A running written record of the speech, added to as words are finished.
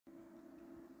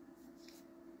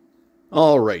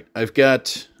All right, I've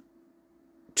got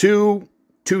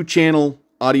two-channel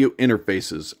audio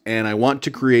interfaces, and I want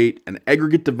to create an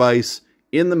aggregate device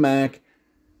in the Mac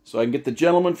so I can get the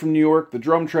gentleman from New York the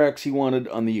drum tracks he wanted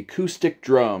on the acoustic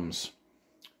drums.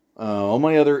 All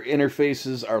my other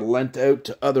interfaces are lent out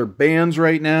to other bands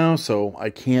right now, so I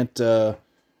can't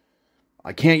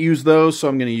use those, so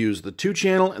I'm going to use the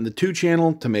 2-channel and the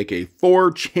 2-channel to make a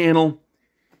 4-channel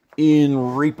in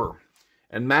Reaper.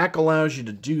 And Mac allows you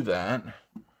to do that.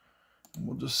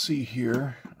 We'll just see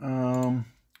here.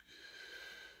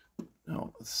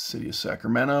 City of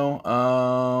Sacramento.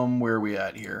 Where are we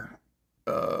at here?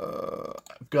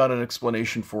 I've got an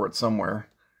explanation for it somewhere.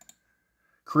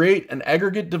 Create an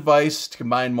aggregate device to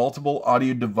combine multiple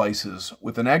audio devices.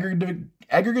 With an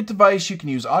aggregate device, you can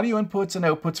use audio inputs and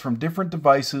outputs from different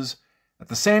devices at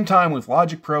the same time with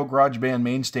Logic Pro, GarageBand,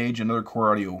 MainStage, and other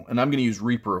core audio. And I'm going to use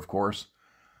Reaper, of course.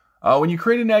 When you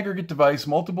create an aggregate device,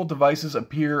 multiple devices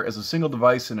appear as a single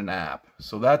device in an app.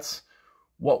 So that's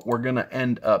what we're going to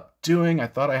end up doing. I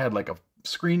thought I had like a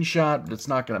screenshot, but it's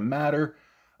not going to matter.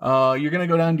 You're going to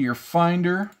go down to your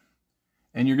Finder,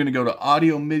 and you're going to go to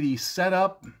Audio MIDI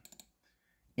Setup,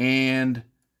 and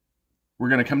we're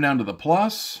going to come down to the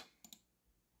plus.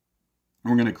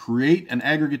 We're going to create an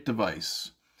aggregate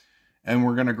device, and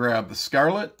we're going to grab the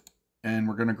Scarlett, and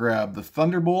we're going to grab the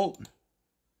Thunderbolt,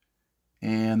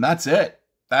 and that's it.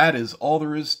 That is all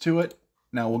there is to it.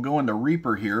 Now we'll go into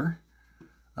Reaper here.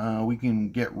 We can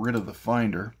get rid of the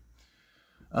Finder.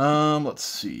 Let's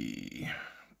see.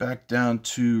 Back down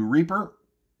to Reaper.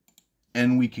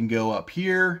 And we can go up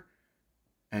here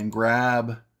and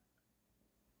grab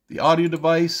the audio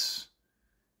device.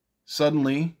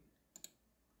 Suddenly,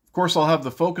 of course, I'll have the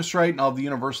Focusrite and I'll have the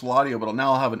universal audio, but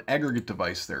now I'll have an aggregate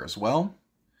device there as well.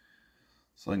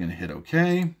 So I'm going to hit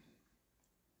OK.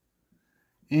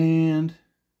 And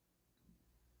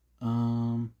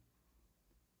I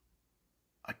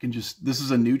can just, this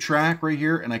is a new track right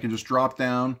here, and I can just drop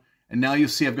down. And now you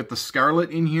see I've got the Scarlett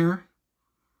in here.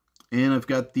 And I've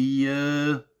got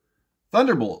the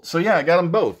Thunderbolt. So yeah, I got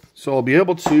them both. So I'll be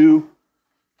able to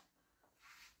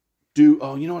do,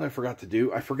 oh, you know what I forgot to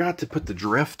do? I forgot to put the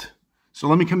drift. So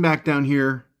let me come back down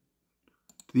here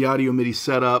to the Audio MIDI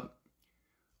setup.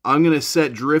 I'm going to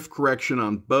set drift correction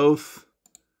on both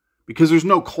because there's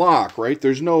no clock, right?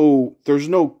 There's no,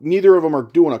 neither of them are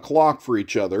doing a clock for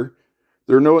each other.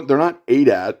 They're not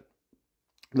ADAT.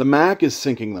 The Mac is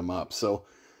syncing them up. So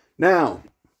now,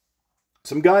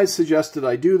 some guys suggested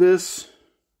I do this.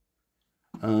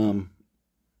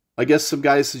 I guess some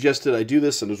guys suggested I do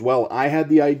this, and as well, I had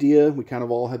the idea. We kind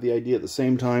of all had the idea at the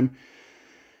same time.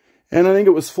 And I think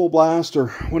it was Full Blast or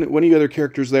one of the other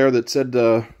characters there that said,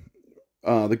 that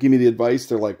gave me the advice.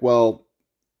 They're like, well,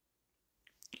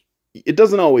 it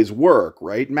doesn't always work,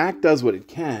 right? Mac does what it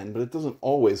can, but it doesn't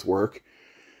always work.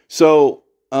 So,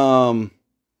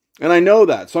 and I know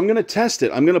that, so I'm going to test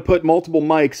it. I'm going to put multiple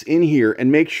mics in here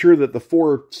and make sure that the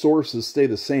 4 sources stay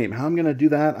the same. How I'm going to do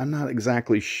that, I'm not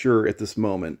exactly sure at this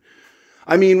moment.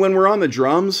 I mean, when we're on the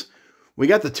drums, we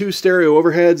got the 2 stereo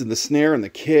overheads and the snare and the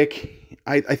kick.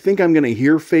 I think I'm going to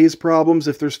hear phase problems,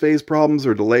 if there's phase problems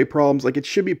or delay problems. Like, it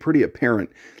should be pretty apparent.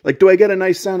 Like, do I get a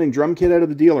nice sounding drum kit out of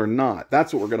the deal or not?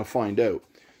 That's what we're going to find out.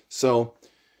 So,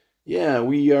 yeah,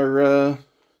 we are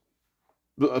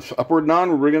upward and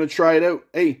onward. We're going to try it out.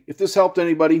 Hey, if this helped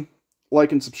anybody,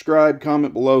 like and subscribe,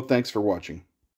 comment below. Thanks for watching.